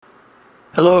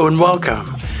Hello and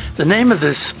welcome. The name of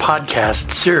this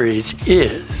podcast series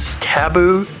is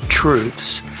Taboo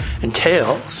Truths and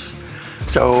Tales.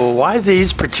 So why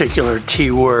these particular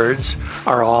T words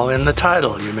are all in the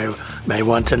title, you may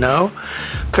want to know.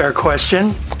 Fair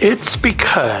question. It's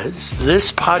because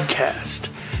this podcast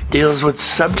deals with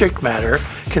subject matter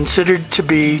considered to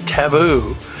be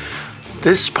taboo.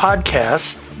 This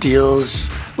podcast deals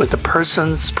with a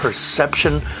person's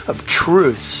perception of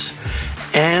truths,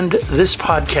 and this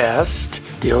podcast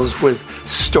deals with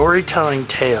storytelling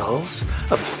tales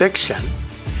of fiction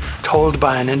told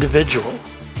by an individual.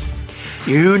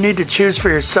 You need to choose for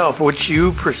yourself which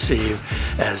you perceive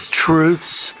as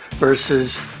truths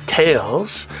versus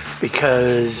tales,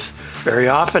 because very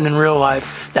often in real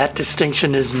life that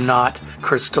distinction is not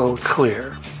crystal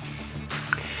clear.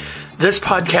 This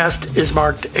podcast is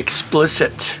marked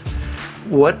explicit.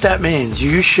 What that means,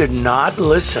 you should not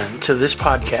listen to this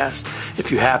podcast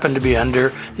if you happen to be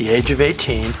under the age of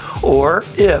 18, or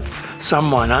if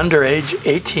someone under age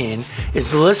 18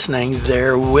 is listening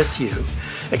there with you.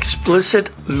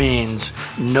 Explicit means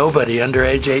nobody under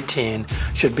age 18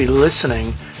 should be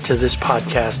listening to this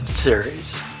podcast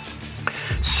series.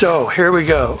 So here we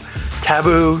go.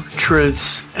 Taboo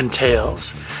Truths and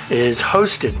Tales is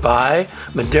hosted by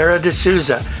Madeira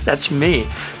D'Souza. That's me.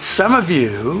 Some of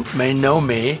you may know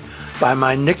me by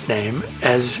my nickname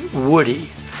as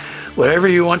Woody. Whatever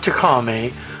you want to call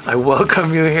me, I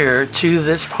welcome you here to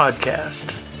this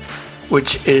podcast,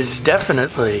 which is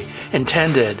definitely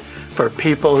intended for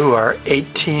people who are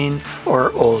 18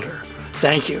 or older.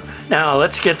 Thank you. Now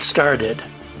let's get started.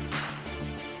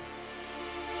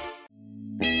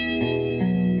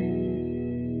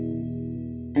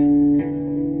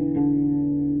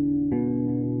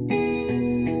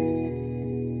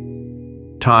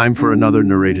 Time for another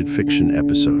narrated fiction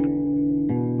episode.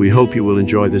 We hope you will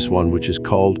enjoy this one, which is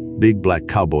called Big Black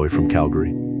Cowboy from Calgary.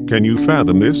 Can you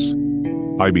fathom this?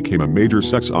 I became a major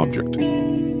sex object.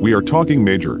 We are talking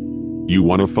major. You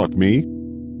wanna fuck me?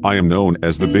 I am known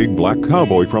as the Big Black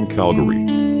Cowboy from Calgary,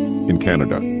 in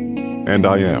Canada. And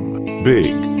I am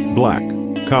Big Black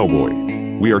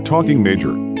Cowboy. We are talking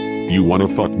major. You wanna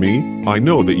fuck me? I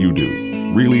know that you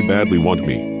do. Really badly want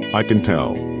me. I can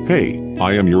tell. Hey,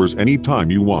 I am yours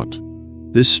anytime you want.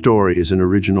 This story is an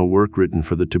original work written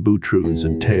for the Taboo Truths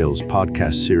and Tales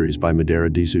podcast series by Madeira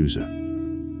D'Souza.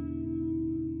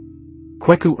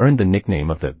 Kweku earned the nickname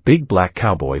of the Big Black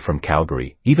Cowboy from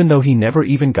Calgary, even though he never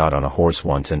even got on a horse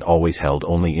once and always held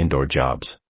only indoor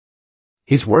jobs.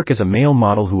 His work as a male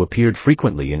model who appeared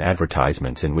frequently in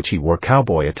advertisements in which he wore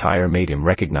cowboy attire made him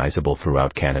recognizable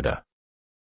throughout Canada.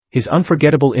 His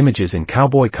unforgettable images in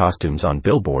cowboy costumes on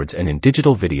billboards and in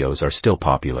digital videos are still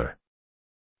popular.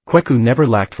 Kweku never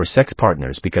lacked for sex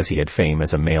partners because he had fame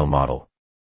as a male model.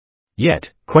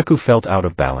 Yet, Kweku felt out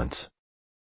of balance.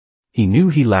 He knew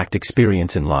he lacked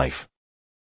experience in life.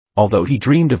 Although he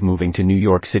dreamed of moving to New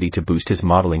York City to boost his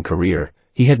modeling career,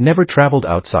 he had never traveled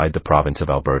outside the province of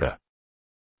Alberta.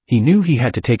 He knew he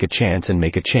had to take a chance and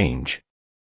make a change.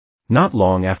 Not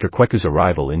long after Kweku's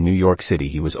arrival in New York City,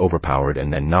 he was overpowered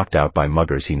and then knocked out by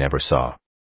muggers he never saw.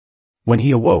 When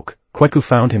he awoke, Kweku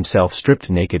found himself stripped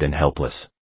naked and helpless.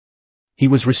 He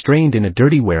was restrained in a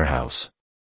dirty warehouse.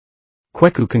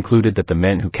 Kweku concluded that the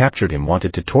men who captured him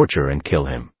wanted to torture and kill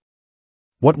him.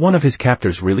 What one of his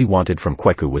captors really wanted from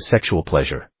Kweku was sexual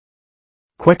pleasure.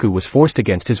 Kweku was forced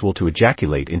against his will to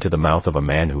ejaculate into the mouth of a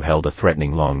man who held a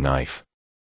threatening long knife.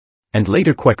 And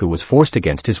later Kweku was forced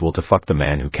against his will to fuck the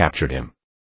man who captured him.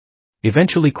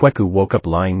 Eventually Kweku woke up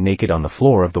lying naked on the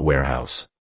floor of the warehouse.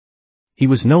 He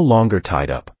was no longer tied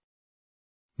up.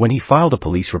 When he filed a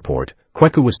police report,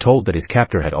 Kweku was told that his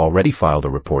captor had already filed a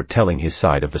report telling his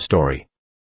side of the story.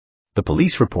 The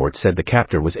police report said the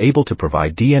captor was able to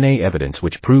provide DNA evidence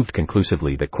which proved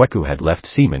conclusively that Kweku had left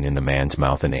semen in the man's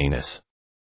mouth and anus.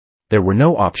 There were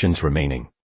no options remaining.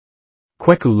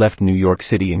 Kweku left New York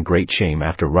City in great shame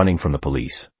after running from the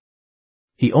police.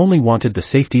 He only wanted the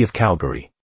safety of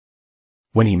Calgary.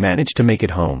 When he managed to make it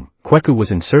home, Kweku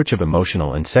was in search of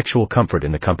emotional and sexual comfort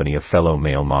in the company of fellow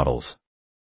male models.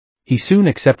 He soon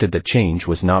accepted that change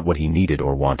was not what he needed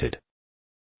or wanted.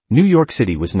 New York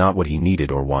City was not what he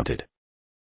needed or wanted.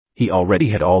 He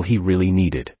already had all he really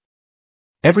needed.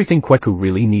 Everything Kweku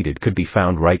really needed could be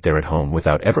found right there at home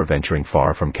without ever venturing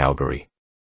far from Calgary.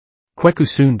 Kweku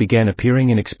soon began appearing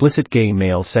in explicit gay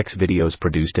male sex videos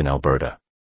produced in Alberta.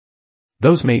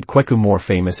 Those made Kweku more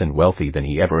famous and wealthy than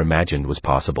he ever imagined was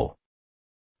possible.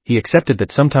 He accepted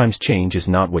that sometimes change is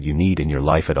not what you need in your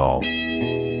life at all.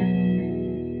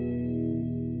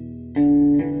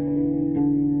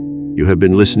 You have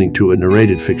been listening to a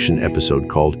narrated fiction episode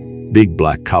called Big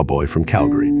Black Cowboy from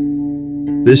Calgary.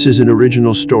 This is an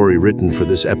original story written for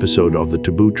this episode of the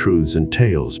Taboo Truths and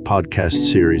Tales podcast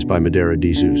series by Madeira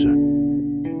de Souza.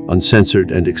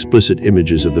 Uncensored and explicit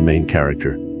images of the main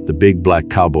character, the Big Black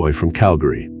Cowboy from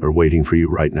Calgary, are waiting for you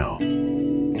right now.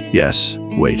 Yes,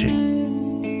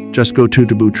 waiting. Just go to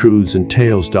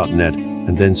tabootruthsandtales.net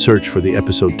and then search for the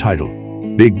episode title,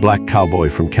 Big Black Cowboy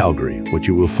from Calgary. What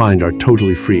you will find are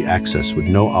totally free access with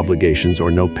no obligations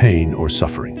or no pain or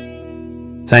suffering.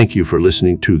 Thank you for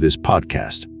listening to this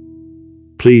podcast.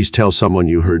 Please tell someone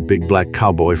you heard Big Black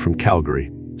Cowboy from Calgary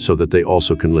so that they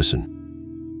also can listen.